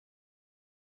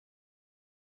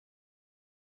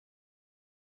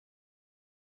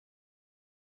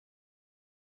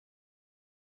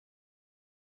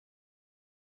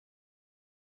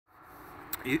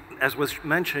As was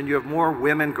mentioned, you have more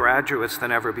women graduates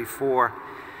than ever before.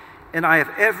 And I have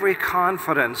every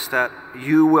confidence that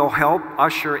you will help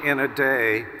usher in a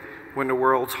day when the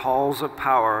world's halls of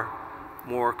power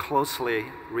more closely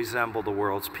resemble the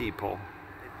world's people.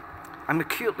 I'm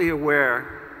acutely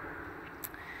aware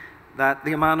that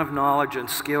the amount of knowledge and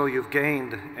skill you've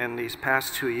gained in these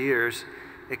past 2 years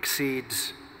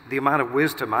exceeds the amount of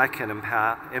wisdom I can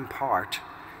impart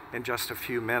in just a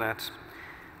few minutes.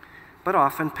 But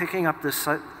often picking up the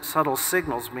subtle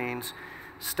signals means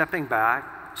stepping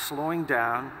back, slowing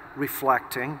down,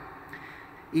 reflecting.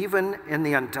 Even in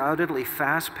the undoubtedly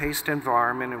fast-paced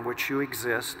environment in which you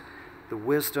exist, the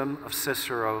wisdom of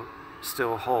Cicero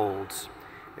still holds.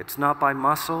 It's not by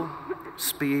muscle,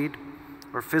 speed,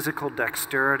 or physical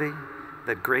dexterity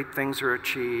that great things are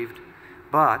achieved,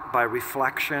 but by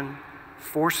reflection,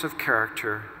 force of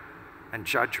character, and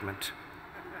judgment.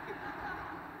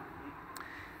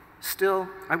 Still,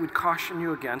 I would caution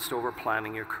you against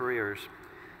over-planning your careers,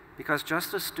 because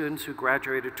just as students who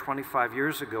graduated 25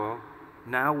 years ago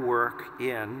now work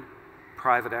in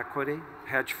private equity,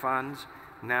 hedge funds,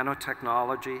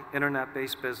 nanotechnology,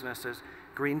 internet-based businesses,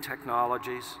 green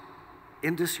technologies,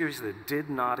 industries that did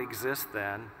not exist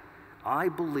then, I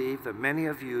believe that many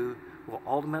of you will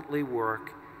ultimately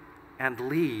work and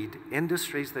lead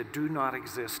industries that do not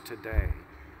exist today.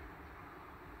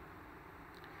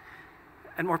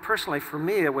 And more personally, for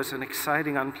me, it was an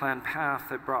exciting, unplanned path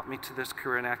that brought me to this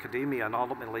career in academia and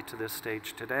ultimately to this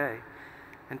stage today.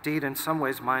 Indeed, in some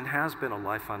ways, mine has been a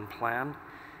life unplanned.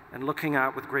 And looking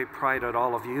out with great pride at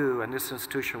all of you and this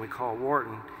institution we call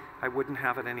Wharton, I wouldn't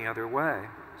have it any other way.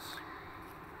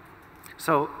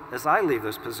 So, as I leave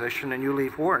this position and you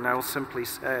leave Wharton, I will simply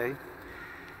say,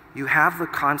 you have the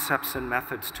concepts and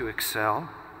methods to excel,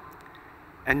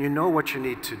 and you know what you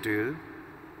need to do,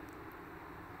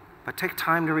 but take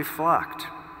time to reflect.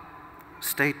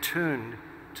 Stay tuned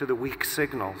to the weak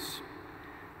signals.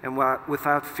 And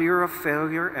without fear of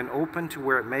failure and open to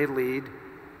where it may lead,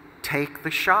 take the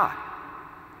shot.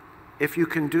 If you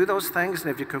can do those things,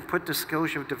 and if you can put the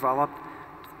skills you've developed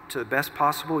to the best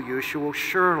possible use, you will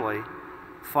surely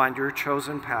find your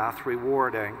chosen path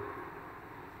rewarding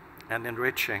and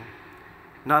enriching,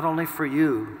 not only for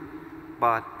you,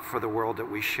 but for the world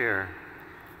that we share.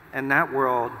 And that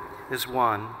world is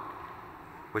one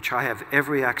which I have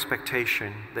every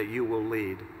expectation that you will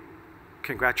lead.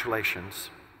 Congratulations.